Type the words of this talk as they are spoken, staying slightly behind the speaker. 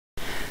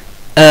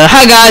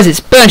Hi guys, it's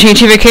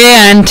BurntTNTFreak here,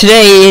 and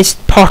today is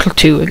Portal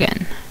 2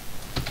 again.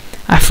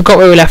 I forgot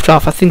where we left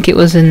off. I think it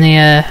was in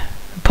the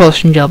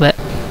potion gel bit.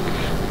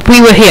 We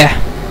were here.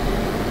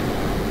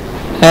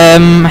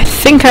 I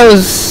think I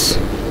was...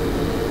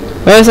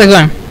 Where was I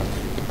going?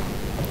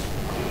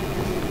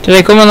 Did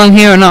I come along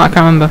here or not? I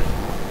can't remember.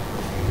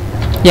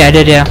 Yeah, I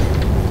did, yeah.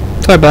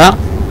 Sorry about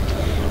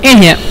that. In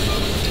here.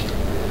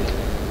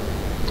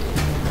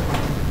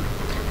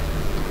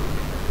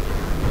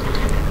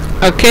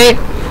 Okay.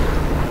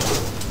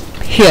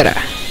 Here.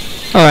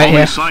 Alright, all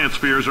yeah. these science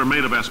spheres are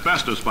made of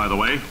asbestos, by the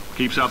way.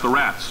 Keeps out the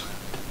rats.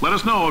 Let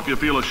us know if you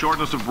feel a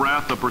shortness of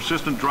breath, a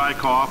persistent dry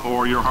cough,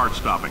 or your heart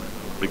stopping.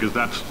 Because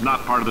that's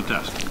not part of the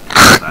test.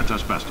 That's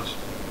asbestos.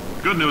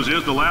 Good news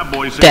is the lab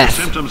boys say the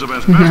symptoms of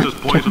asbestos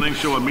poisoning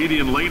show a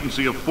median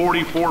latency of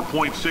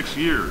 44.6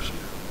 years.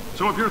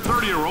 So if you're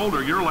 30 or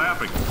older, you're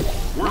laughing.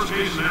 Worst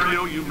case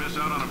scenario, you miss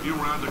out on a few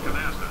rounds of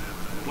canasta.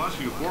 Plus,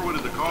 you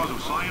forwarded the cause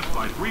of science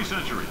by 3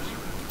 centuries.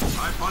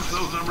 I punched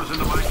those numbers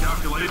into my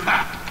calculator.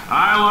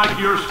 I like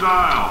your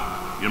style.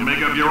 You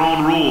make up your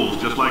own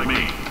rules, just like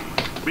me.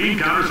 Bean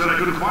Counter said I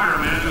couldn't fire a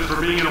man just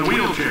for being in a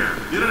wheelchair.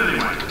 Did it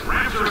anyway.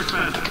 Ramps are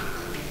expensive.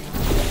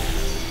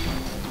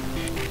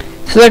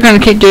 So they're gonna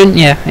keep doing...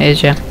 Yeah, it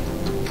is, yeah.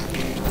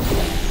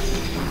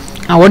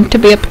 I want to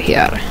be up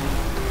here.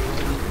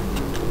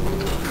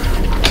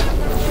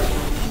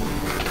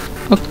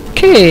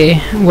 Okay,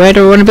 where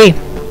do I want to be?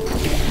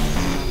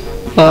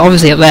 Well,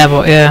 obviously up there,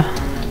 but yeah.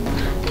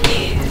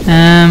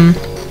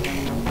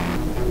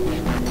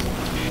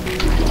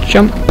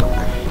 Jump.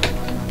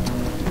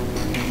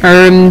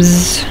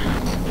 Arms.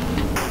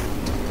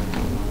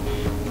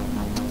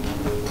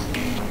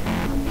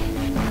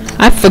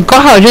 I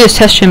forgot how to do this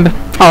test chamber.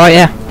 Oh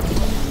yeah.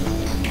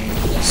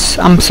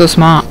 I'm so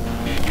smart.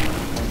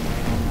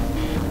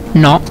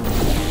 No.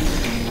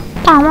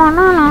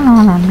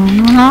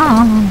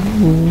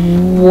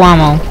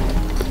 Whammo.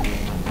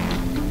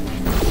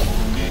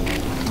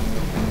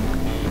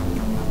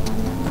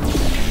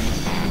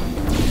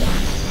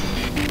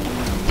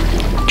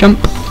 Jump.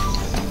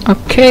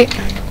 Okay.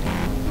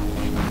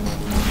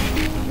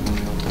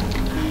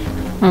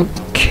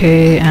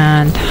 Okay,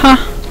 and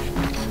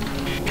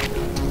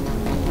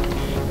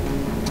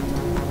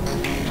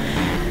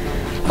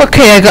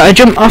okay, I gotta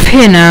jump off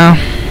here now.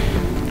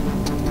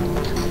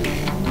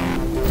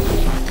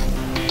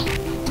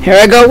 Here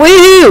I go.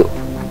 Woohoo!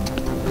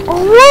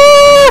 Woohoo!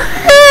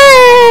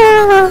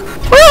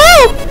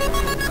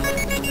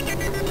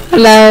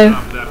 Hello.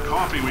 That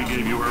coffee we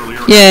gave you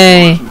earlier.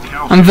 Yay.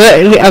 I'm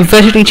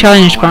vertically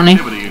challenged, Bonnie.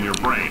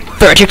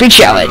 Vertically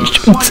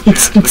challenged.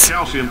 The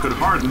calcium could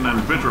harden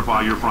and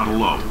vitrify your frontal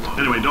lobe.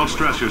 Anyway, don't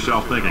stress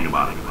yourself thinking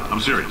about it. I'm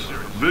serious.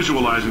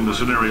 Visualizing the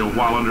scenario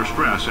while under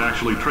stress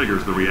actually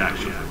triggers the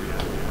reaction.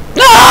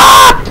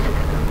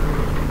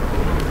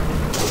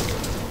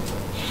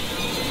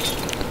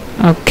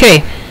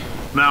 Okay.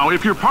 Now,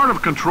 if you're part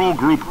of control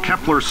group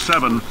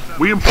Kepler-7,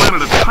 we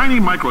implanted a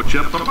tiny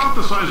microchip about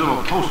the size of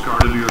a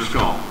postcard into your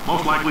skull.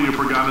 Most likely you've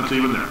forgotten it's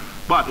even there.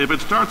 But if it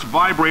starts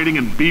vibrating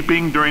and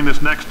beeping during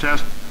this next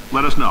test,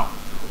 let us know.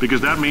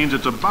 Because that means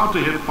it's about to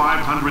hit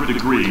 500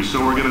 degrees,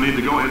 so we're going to need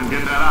to go ahead and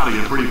get that out of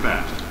you pretty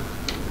fast.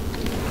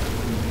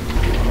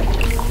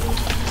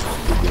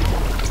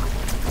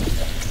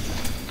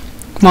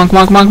 Come on, come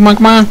on, come on, come on,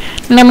 come on.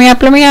 Let me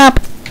up, let me up.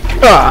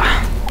 Ugh.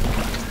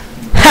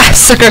 Ha,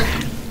 sucker.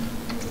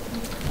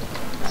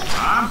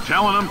 I'm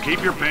telling them,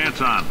 keep your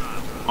pants on.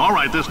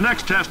 Alright, this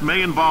next test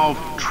may involve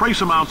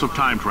trace amounts of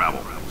time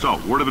travel. So,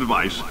 word of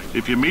advice,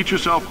 if you meet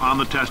yourself on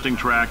the testing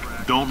track,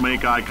 don't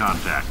make eye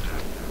contact.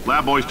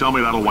 Lab boys tell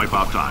me that'll wipe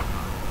out time.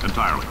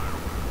 Entirely.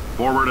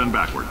 Forward and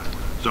backward.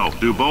 So,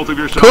 do both of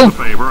yourselves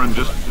a favor and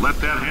just let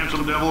that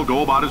handsome devil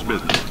go about his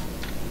business.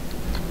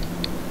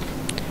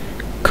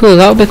 Cool,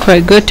 that would be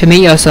quite good to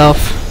meet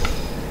yourself.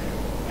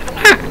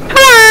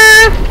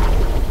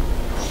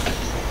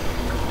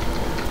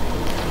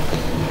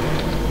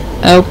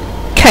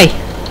 Okay.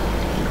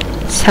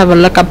 Let's have a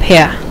look up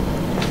here.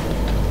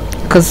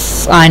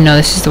 Because I know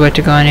this is the way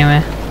to go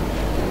anyway.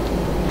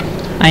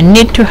 I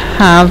need to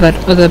have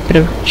that other bit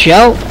of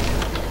gel.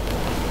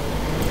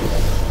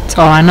 That's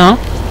all I know.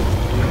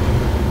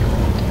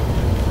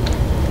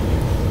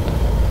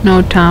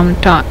 No time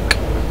to talk.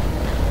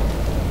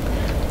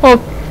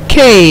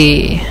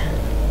 Okay.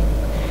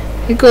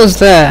 It goes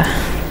there.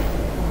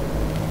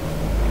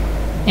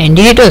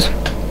 Indeed it does.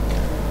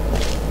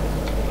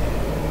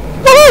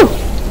 Woohoo!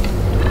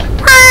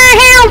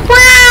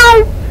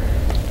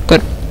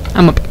 Good.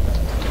 I'm up.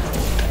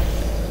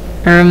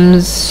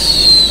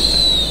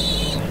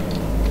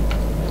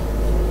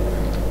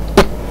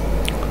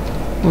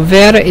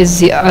 Where is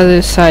the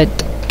other side?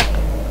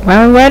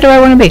 Where do I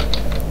want to be?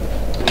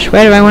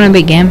 Where do I want to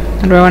be, game?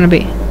 Where do I want to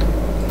be?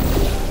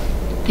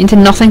 Into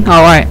nothing? Oh,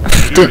 alright.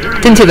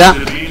 Didn't see that.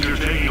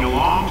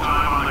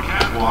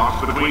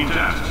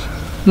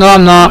 No,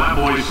 I'm not.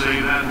 Boys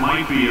say that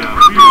might be a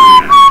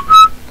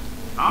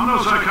I'm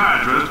no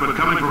psychiatrist, but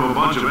coming from a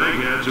bunch of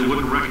eggheads who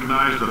wouldn't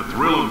recognize the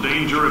thrill of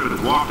danger if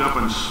it walked up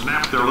and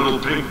snapped their little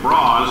pink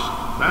bras,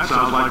 That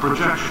sounds like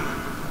projection.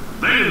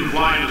 They didn't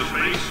fly into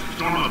space,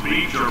 storm a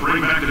beach, or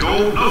bring back the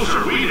gold. No,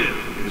 sir, we did.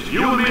 It's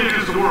you and me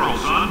against the world,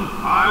 son.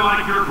 I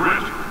like your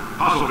grit.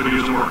 Hustle could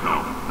use some work,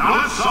 though.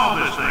 Now let's solve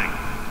this thing.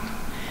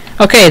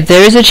 Okay,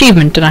 there is an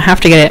achievement, and I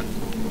have to get it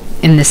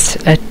in this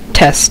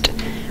test,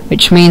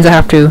 which means I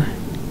have to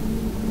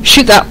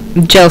shoot that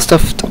gel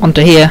stuff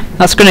onto here.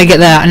 That's going to get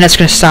there, and that's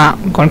going to start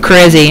going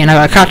crazy, and I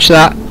gotta catch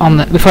that on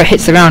the before it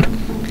hits the ground.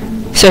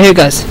 So here it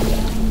goes.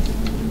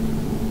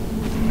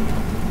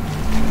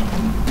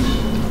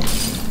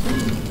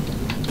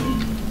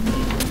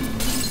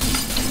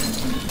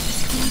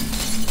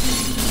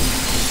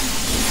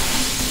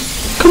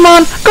 Come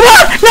on! Come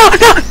on! No!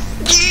 No!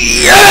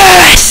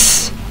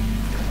 Yes!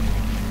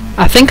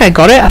 I think I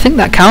got it. I think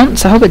that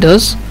counts. I hope it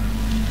does.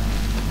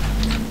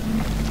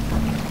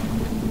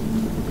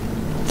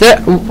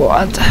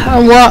 What?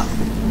 What?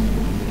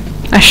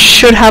 I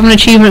should have an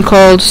achievement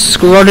called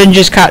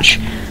Scrodinger's Catch.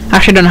 I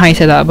actually don't know how you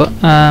say that, but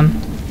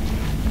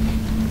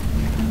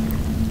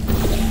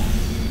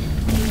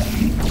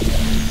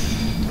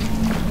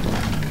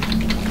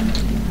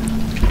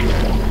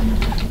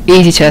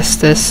easy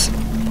test this.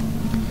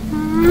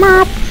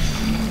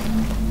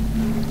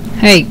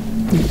 Hey,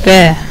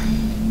 bear.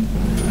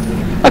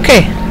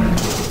 Okay.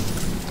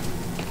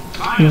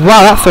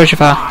 Wow, that throws you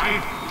far.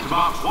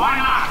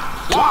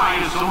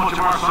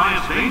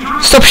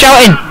 Stop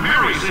shouting!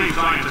 Mary saved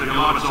science if you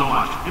love it so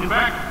much. In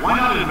fact, why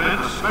not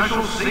invent a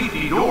special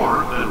safety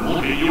door that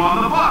won't hit you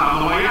on the butt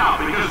on the way out,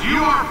 because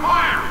you are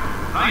fired!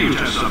 Now you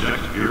test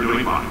subject, you're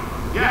doing fine.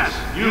 Yes,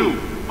 you.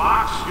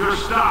 Box, your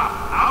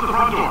stop. Out the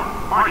front door.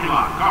 Parking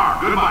lot, car,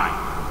 goodbye.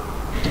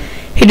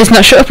 He does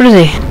not shut up, does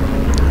he?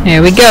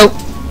 Here we go.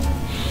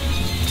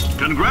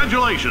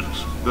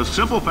 Congratulations! The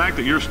simple fact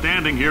that you're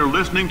standing here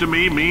listening to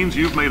me means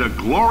you've made a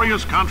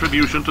glorious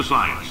contribution to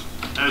science.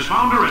 As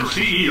founder and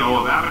CEO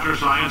of Aperture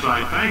Science,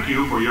 I thank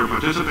you for your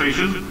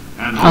participation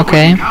and hope we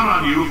can count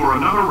on you for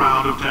another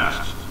round of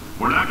tests.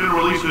 We're not going to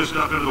release this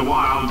stuff into the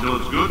wild until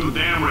it's good and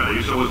damn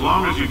ready, so as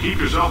long as you keep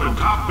yourself in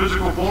top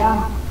physical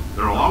form,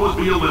 there will always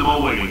be a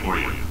limo waiting for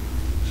you.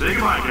 Say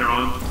goodbye,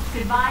 Carolyn.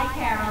 Goodbye,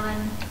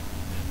 Carolyn.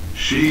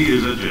 She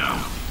is a gem.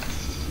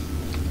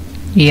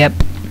 Yep.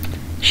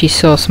 She's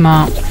so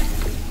smart.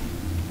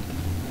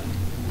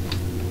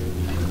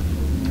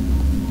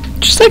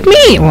 Just like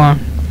me! Well,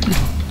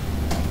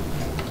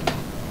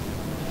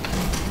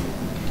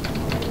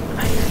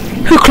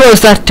 who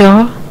closed that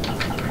door?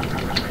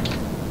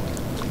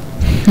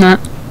 Nah.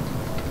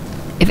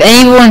 If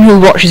anyone who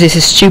watches this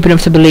is stupid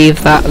enough to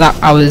believe that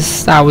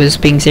I was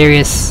being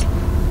serious,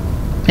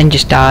 then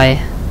just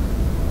die.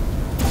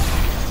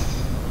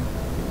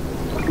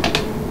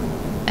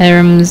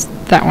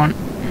 That one.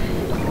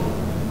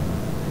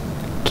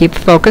 Keep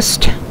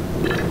focused.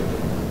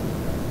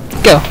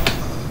 Go.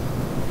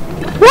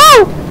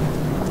 Woo!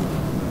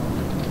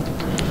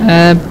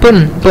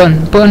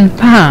 Button,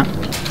 aha.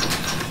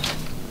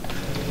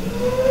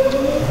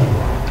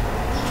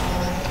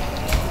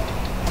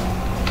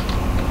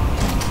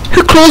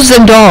 Who closes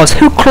them doors?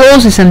 Who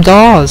closes them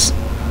doors?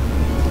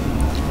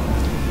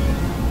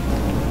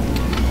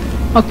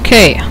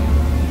 Okay.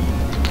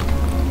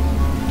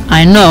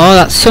 I know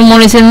that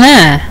someone is in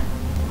there.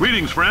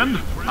 Greetings, friend.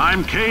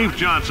 I'm Cave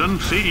Johnson,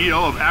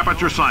 CEO of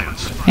Aperture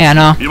Science. Yeah, I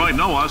know. You might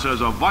know us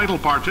as a vital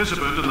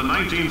participant in the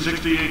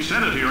 1968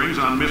 Senate hearings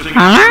on missing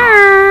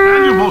astronauts.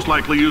 And you most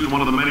likely used one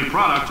of the many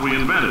products we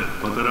invented,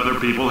 but that other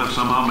people have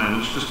somehow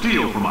managed to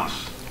steal from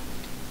us.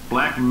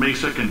 Black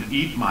Mesa can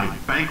eat my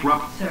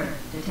bankrupt... Sir,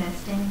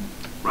 detesting.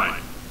 Right.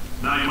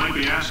 Now you might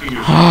be asking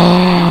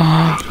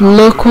yourself...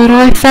 Look what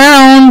I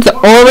found! The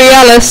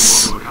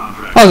Borealis!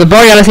 Oh, the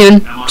Borealis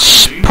even.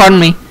 Pardon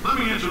me.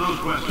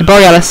 The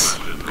Borealis.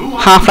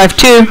 Half-Life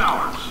 2.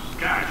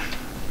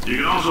 You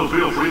can also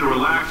feel free to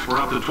relax for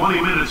up to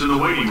 20 minutes in the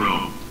waiting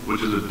room,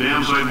 which is a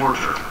damn sight more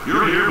sure.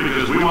 You're here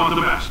because we want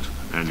the best,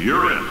 and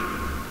you're it.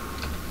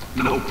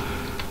 Nope.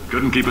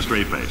 Couldn't keep a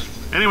straight face.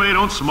 Anyway,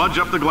 don't smudge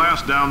up the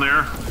glass down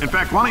there. In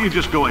fact, why don't you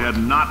just go ahead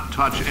and not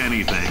touch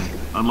anything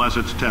unless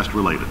it's test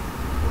related.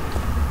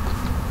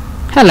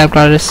 Hello,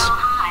 Gladys. Oh,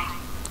 hi.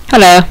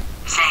 Hello.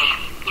 Say,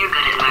 you're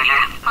good at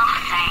murder. Oh,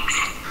 thanks.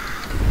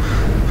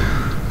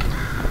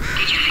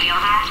 Did you feel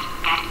that?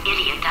 That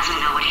idiot doesn't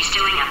know what he's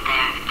doing up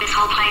there. This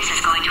whole place is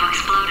going to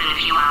explode in a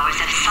few hours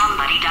if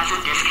somebody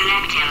doesn't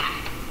disconnect him.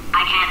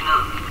 I can't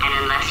move, and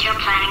unless you're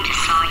planning to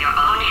saw your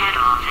own head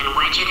off and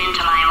wedge it into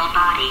my old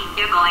body,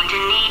 you're going to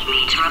need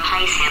me to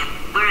replace him.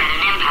 We're at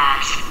an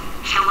impasse.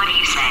 So what do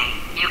you say?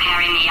 You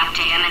carry me up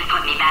to him and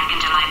put me back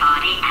into my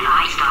body, and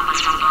I stop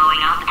us from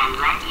blowing up and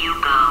let you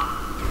go.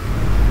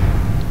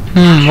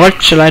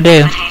 What shall I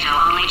do? Potato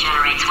only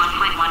generates 1.1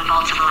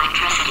 volts of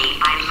electricity.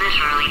 I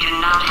literally do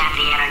not have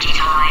the energy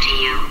to lie to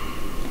you.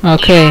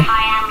 Okay. If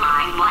I am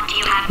lying, what do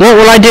you have? What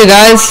will I do,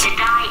 guys?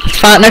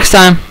 Let's find out next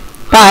time.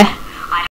 Bye.